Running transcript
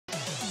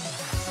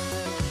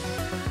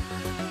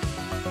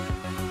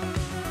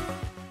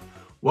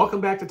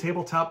Welcome back to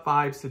Tabletop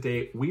Vibes.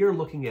 Today we are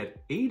looking at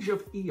Age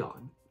of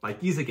Eon by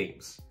Giza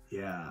Games.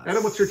 Yeah.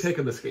 Adam, what's your take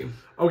on this game?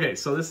 Okay,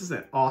 so this is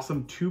an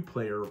awesome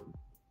two-player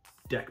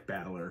deck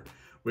battler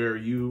where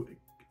you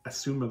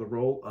assume the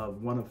role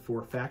of one of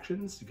four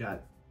factions. You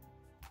got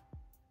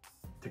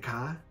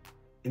Taka,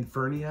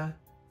 Infernia,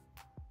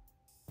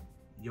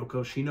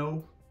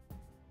 Yokoshino,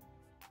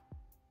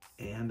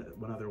 and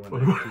one other one.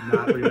 I do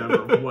not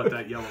remember what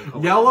that yellow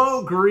color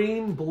Yellow, is.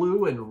 Green,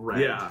 blue, and red.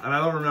 Yeah, and I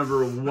don't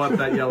remember what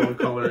that yellow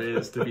color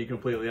is, to be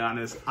completely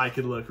honest. I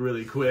could look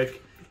really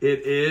quick.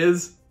 It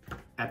is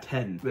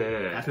Aten.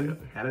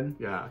 Aten?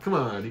 Yeah, come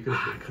on. You could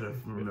I could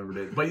have remembered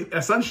it. But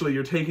essentially,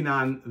 you're taking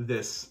on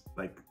this,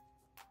 like,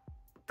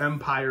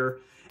 empire,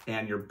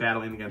 and you're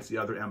battling against the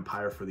other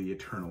empire for the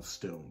Eternal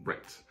Stone.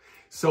 Right.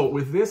 So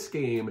with this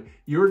game,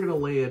 you're going to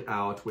lay it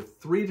out with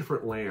 3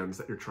 different lands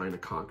that you're trying to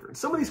conquer. And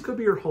some of these could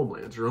be your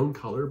homelands, your own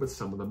color, but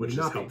some of them Which may is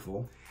not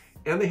helpful.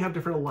 be. And they have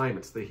different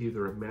alignments. They have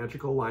either a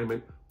magical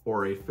alignment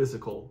or a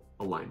physical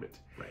alignment.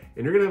 Right.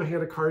 And you're going to have a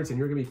hand of cards, and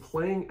you're going to be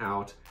playing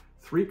out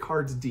 3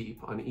 cards deep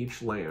on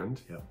each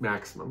land,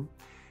 maximum,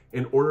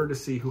 in order to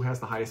see who has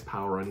the highest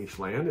power on each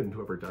land, and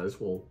whoever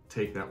does will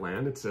take that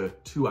land. It's a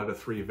 2 out of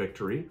 3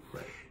 victory.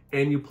 Right.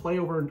 And you play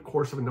over the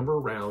course of a number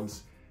of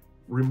rounds,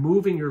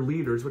 removing your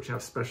leaders, which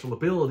have special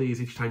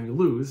abilities each time you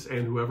lose,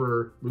 and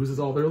whoever loses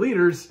all their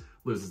leaders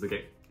loses the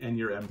game. And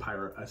your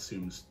empire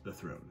assumes the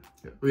throne.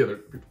 Yeah. The other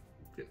people.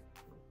 Yeah.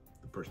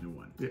 The person who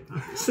won. Yeah.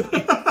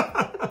 Obviously.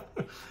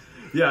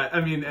 Yeah,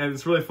 I mean, and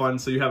it's really fun.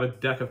 So you have a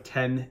deck of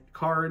 10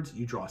 cards.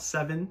 You draw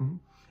 7.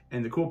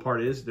 And the cool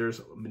part is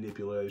there's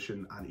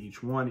manipulation on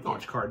each one.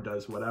 Each card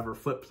does whatever.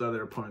 Flip the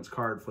other opponent's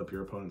card, flip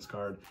your opponent's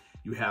card.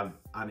 You have,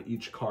 on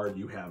each card,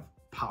 you have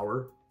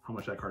power, how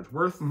much that card's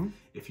worth.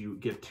 If you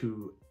get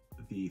to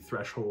the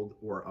threshold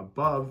or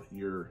above,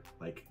 your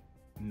like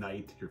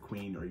knight, your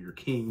queen, or your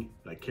king,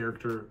 like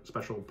character,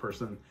 special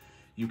person,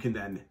 you can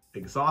then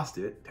exhaust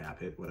it,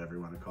 tap it, whatever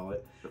you want to call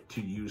it,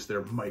 to use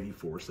their Mighty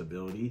Force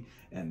ability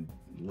and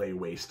lay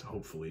waste,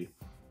 hopefully,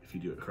 if you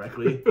do it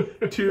correctly,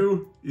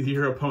 to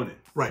your opponent.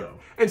 Right. So.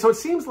 And so it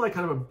seems like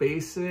kind of a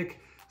basic,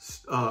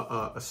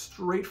 a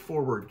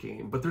straightforward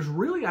game, but there's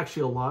really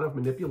actually a lot of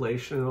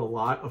manipulation and a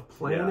lot of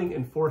planning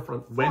and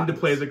forefront thought. When to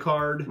play the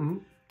card,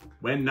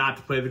 when not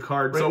to play the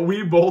card. Right. So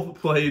we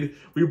both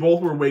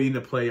were waiting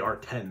to play our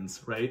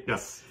 10s, right?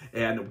 Yes.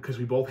 And because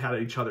we both had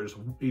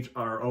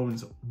our own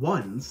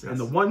 1s, and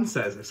the 1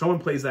 says if someone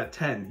plays that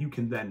 10, you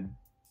can then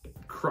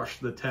crush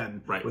the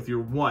 10 with your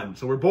 1.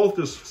 So we're both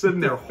just sitting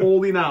there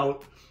holding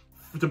out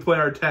to play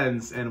our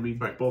 10s, and we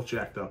both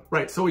jacked up.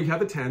 Right, so you have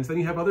the 10s, then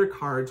you have other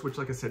cards, which,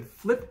 like I said,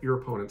 flip your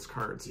opponent's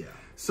cards. Yeah.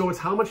 So it's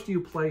how much do you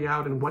play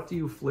out, and what do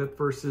you flip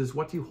versus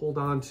what do you hold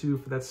on to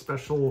for that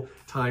special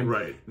time.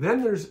 Right.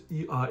 Then there's,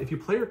 if you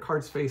play your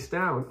cards face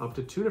down, up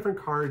to 2 different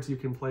cards, you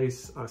can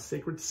place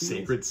Sacred Seals.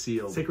 Sacred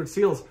Seals. Sacred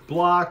Seals.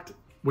 Blocked,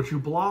 which you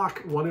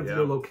block one of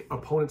your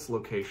opponent's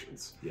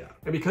locations. Yeah.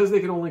 And because they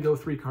can only go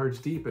 3 cards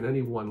deep in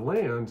any one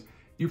land,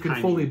 you can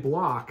fully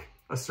block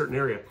a certain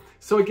area.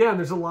 So again,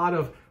 there's a lot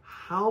of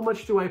how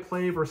much do I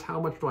play versus how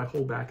much do I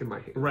hold back in my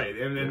hand? Right,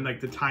 and then like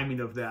the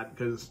timing of that,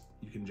 because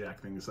you can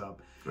jack things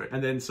up. Right.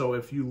 And then so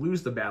if you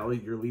lose the battle,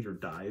 your leader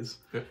dies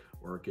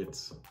or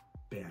gets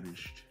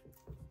banished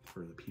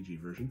for the PG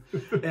version,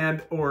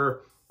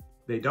 or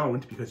they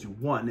don't because you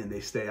won and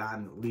they stay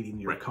on leading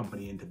your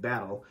company into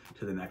battle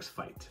to the next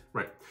fight.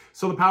 Right.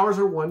 So the powers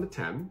are 1 to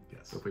 10.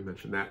 Yes. If we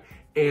mentioned that.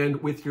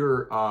 And with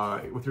your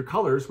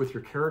colors, with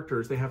your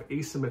characters, they have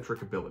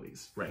asymmetric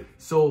abilities. Right.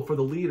 So for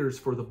the leaders,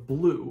 for the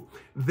blue,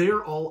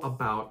 they're all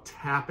about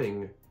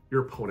tapping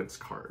your opponent's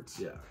cards.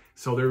 Yeah.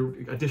 So they're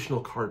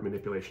additional card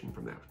manipulation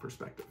from that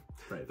perspective.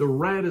 Right. The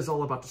red is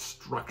all about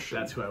destruction.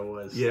 That's who I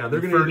was. Yeah, they're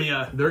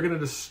gonna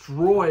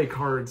destroy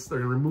cards. They're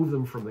gonna remove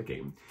them from the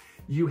game.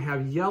 You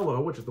have yellow,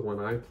 which is the one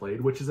I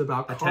played, which is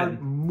about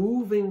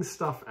moving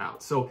stuff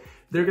out. So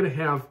they're going to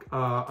have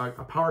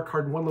a power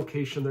card in one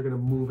location. They're going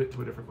to move it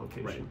to a different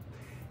location. Right.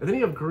 And then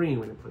you have green.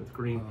 When you play with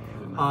green,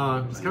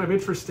 it's kind of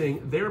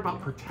interesting. They're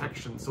about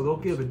protection. So they'll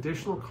give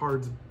additional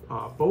cards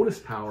bonus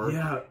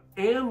power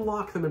and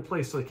lock them in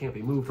place so they can't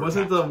be moved.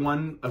 Wasn't the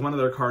one of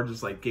their cards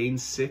is like gain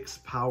 6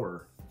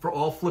 power? For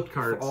all flipped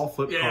cards. For all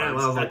flipped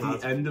cards at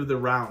the end of the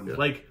round. Yeah.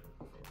 Like,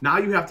 now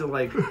you have to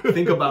like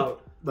think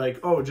about...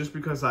 Like, oh, just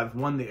because I've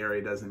won the area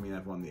doesn't mean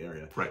I've won the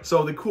area. Right.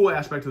 So the cool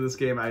aspect of this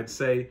game, I'd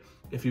say,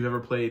 if you've ever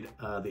played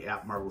the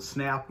app Marvel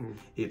Snap,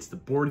 it's the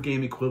board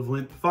game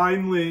equivalent,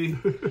 finally.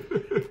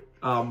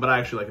 But I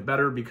actually like it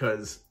better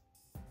because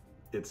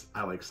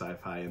I like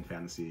sci-fi and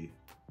fantasy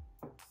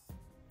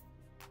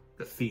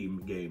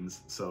theme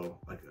games. So,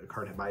 like a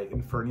card by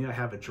Infernia, I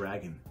have a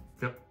dragon.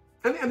 Yep.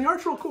 And the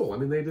art's real cool. I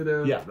mean, they did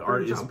a... Yeah, the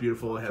art is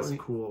beautiful. It has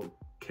cool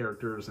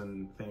characters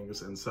and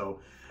things. And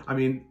so, I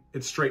mean,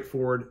 it's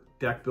straightforward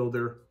deck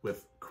builder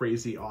with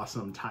crazy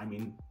awesome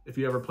timing. If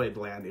you ever played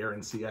Land, Air,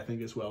 and Sea, I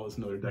think as well, is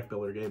another deck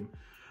builder game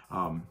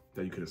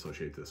that you could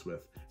associate this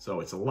with. So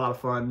it's a lot of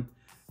fun.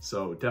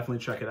 So definitely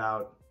check it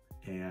out.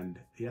 And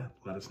yeah,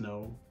 let us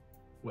know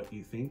what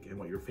you think and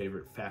what your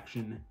favorite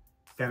faction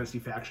fantasy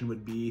faction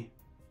would be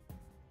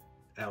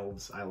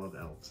elves. I love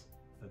elves.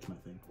 That's my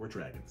thing. Or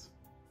dragons.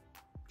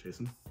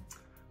 Jason?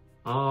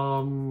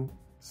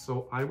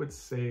 So I would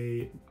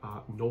say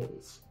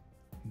gnolls.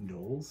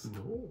 Gnolls?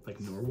 Gnolls. Like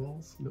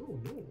narwhals? No,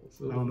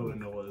 gnolls. I don't know what a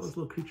gnoll is. Those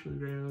little creatures on the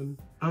ground.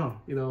 Oh.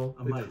 You know,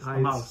 A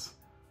mouse.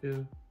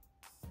 Yeah.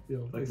 You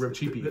know, Like Rip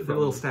Cheapy. They're a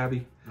little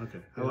stabby. Okay.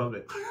 I love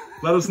it.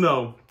 Let us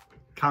know.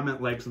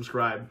 Comment, like,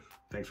 subscribe.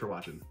 Thanks for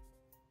watching.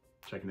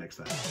 Check you next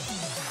time.